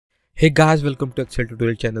Hey guys, welcome to Excel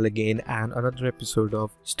tutorial channel again and another episode of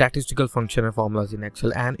statistical function and formulas in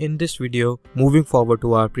Excel. And in this video, moving forward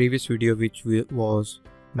to our previous video which was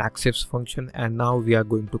maxifs function, and now we are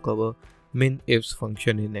going to cover minifs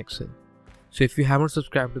function in Excel. So if you haven't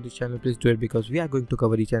subscribed to this channel, please do it because we are going to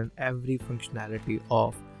cover each and every functionality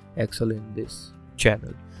of Excel in this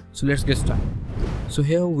channel. So let's get started. So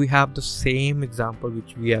here we have the same example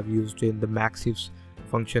which we have used in the maxifs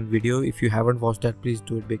function video. If you haven't watched that, please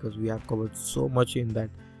do it because we have covered so much in that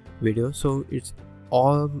video, so it's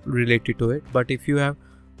all related to it. But if you have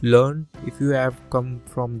come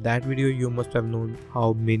from that video, you must have known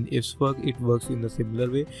how minifs work. It works in a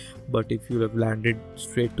similar way, but if you have landed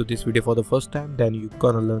straight to this video for the first time, then you're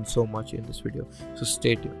gonna learn so much in this video, so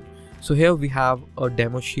stay tuned. So here we have a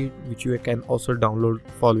demo sheet which you can also download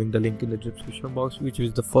following the link in the description box, which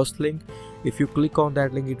is the first link. If you click on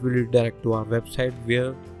that link, it will redirect to our website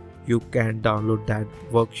where you can download that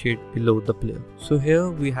worksheet below the player. So here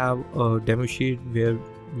we have a demo sheet where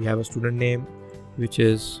we have a student name which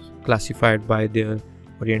is classified by their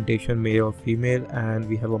orientation, male or female, and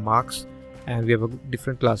we have a marks, and we have a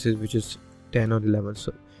different classes which is 10 or 11.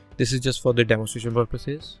 So this is just for the demonstration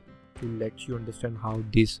purposes to let you understand how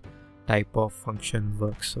this type of function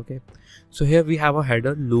works. Okay, so here we have a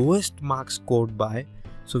header, lowest marks scored by.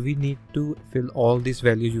 So we need to fill all these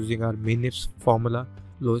values using our minifs formula,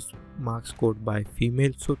 lowest marks scored by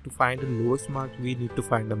female. So to find the lowest mark, we need to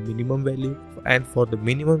find a minimum value, and for the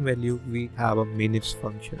minimum value we have a minifs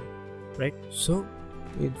function, right? So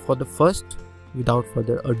for the first, without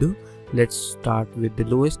further ado, let's start with the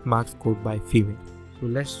lowest marks scored by female. So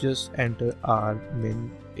let's just enter our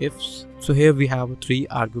minifs. So here we have 3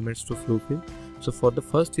 arguments to fulfill. So for the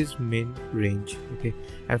first is min range, okay,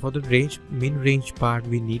 and for the min range part,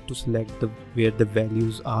 we need to select where the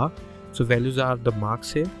values are. So values are the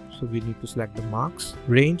marks here, so we need to select the marks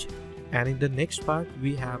range. And in the next part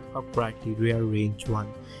we have a criteria range 1,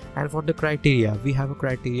 and for the criteria we have a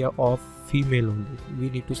criteria of female only. We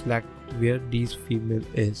need to select where these female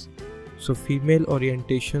is. So female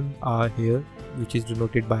orientation are here, which is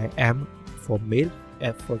denoted by M for male,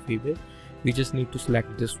 F for female. We just need to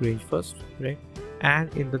select this range first, right?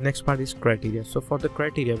 And in the next part is criteria. So for the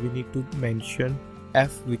criteria we need to mention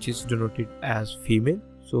F, which is denoted as female.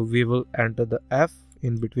 So we will enter the F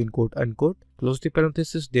in between quote unquote, close the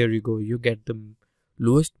parenthesis. There you go, you get the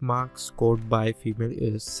lowest marks scored by female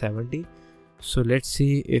is 70. So let's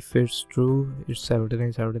see if it's true. It's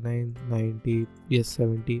 79, 79, 90, yes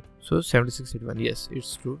 70. So 76, 81, yes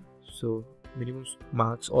it's true. So minimum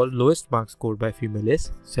marks or lowest marks scored by female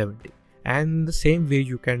is 70. And the same way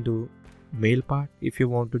you can do male part. If you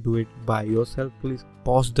want to do it by yourself, please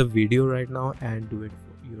pause the video right now and do it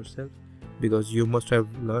for yourself, because you must have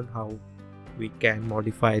learned how we can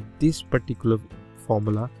modify this particular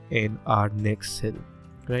formula in our next cell,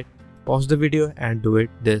 right? Pause the video and do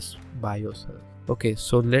it this by yourself. Okay,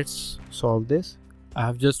 so let's solve this. I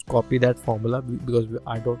have just copied that formula because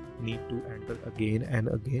I don't need to enter again and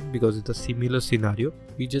again because it's a similar scenario.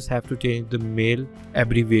 We just have to change the male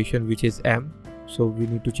abbreviation, which is M. So we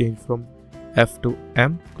need to change from F to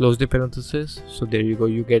M, close the parenthesis. So there you go,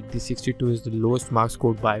 you get the 62 is the lowest marks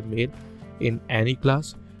scored by male in any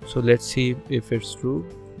class. So let's see if it's true.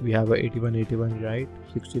 We have a 81, 81, right?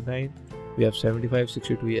 69, we have 75,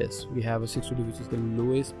 62, yes we have a 62, which is the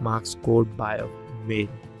lowest marks scored by a male.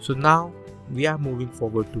 So now we are moving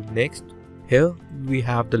forward to next. Here we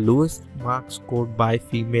have the lowest marks scored by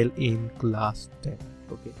female in class 10.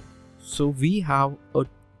 Okay, so we have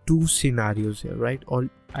two scenarios here, right? Or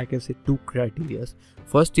I can say 2 criteria.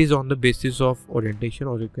 First is on the basis of orientation,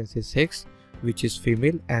 or you can say sex, which is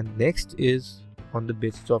female, and next is on the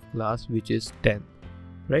basis of class, which is 10,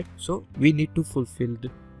 right? So we need to fulfill the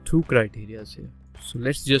 2 criteria here. So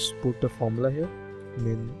let's just put the formula here,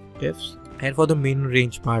 minifs, and for the min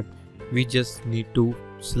range part we just need to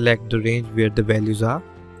select the range where the values are,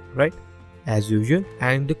 right, as usual.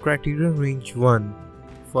 And the criteria range 1,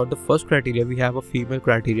 for the first criteria we have a female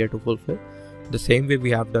criteria to fulfill. The same way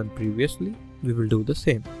we have done previously, we will do the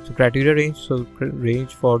same. So criteria range, so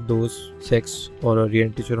range for those sex or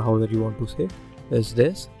orientation, however you want to say, is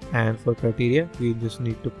this. And for criteria we just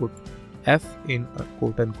need to put F in a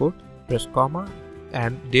quote unquote, press comma,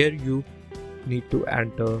 and there you need to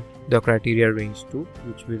enter the criteria range 2,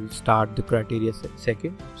 which will start the criteria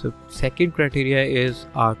second. So second criteria is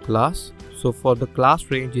our class. So for the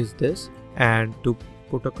class range is this, and to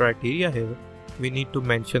put a criteria here we need to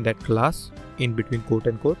mention that class in between quote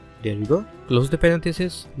unquote. There you go, close the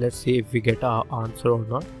parenthesis. Let's see if we get our answer or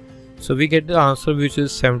not. So we get the answer, which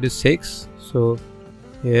is 76. So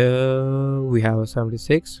here we have a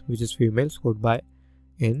 76, which is female, scored by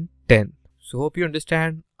in 10. So hope you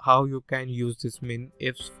understand how you can use this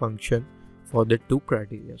MINIFs function for the two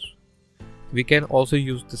criteria. We can also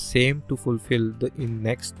use the same to fulfill the in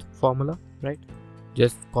next formula, right?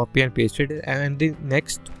 Just copy and paste it, and the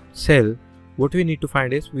next cell what we need to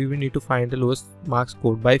find is we will need to find the lowest marks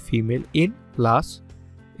scored by female in class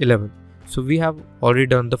 11. So we have already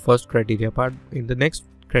done the first criteria part. In the next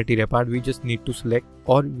criteria part we just need to select,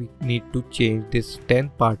 or we need to change this 10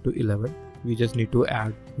 part to 11. We just need to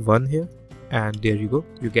add 1 here, and there you go,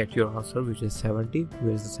 you get your answer, which is 70.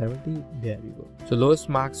 Where's the 70? There you go. So lowest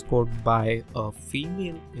marks scored by a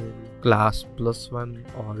female in class +1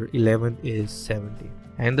 or 11 is 70.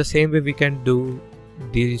 And the same way we can do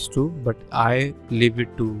these two, but I leave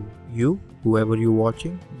it to you, whoever you're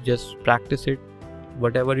watching. Just practice it.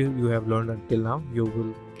 Whatever you have learned until now, you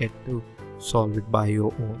will get to solve it by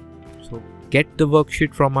your own. So get the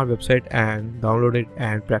worksheet from our website and download it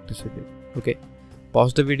and practice it. Okay,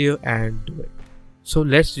 pause the video and do it. So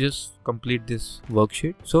let's just complete this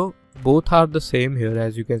worksheet. So both are the same here.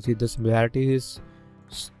 As you can see, the similarity is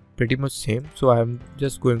pretty much same. So I'm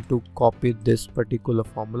just going to copy this particular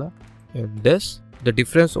formula and this. The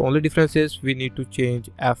only difference is we need to change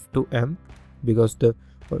F to M, because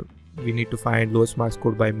we need to find lowest marks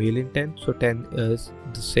scored by male in 10. So 10 is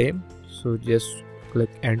the same. So just click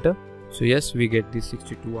enter. So yes, we get the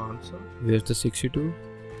 62 answer. Here's the 62.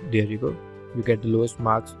 There you go. You get the lowest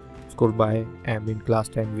marks scored by M in class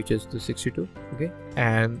 10, which is the 62. Okay,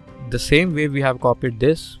 and the same way we have copied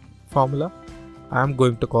this formula, I'm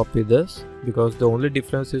going to copy this, because the only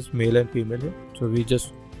difference is male and female here. So we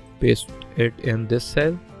just paste it in this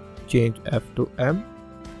cell, change F to M.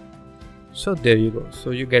 So there you go. So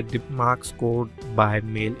you get the marks scored by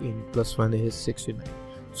male in +1 is 69.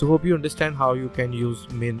 So hope you understand how you can use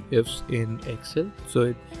MINIFs in Excel.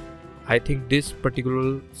 So I think this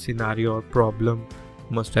particular scenario or problem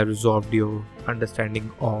must have resolved your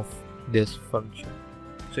understanding of this function.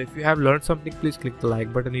 So if you have learned something, please click the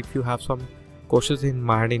like button. If you have some questions in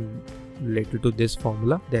mind related to this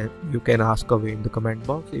formula, then you can ask away in the comment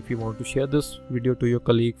box. If you want to share this video to your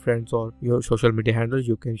colleague, friends, or your social media handles,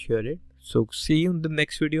 you can share it. So see you in the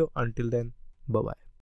next video. Until then, bye bye.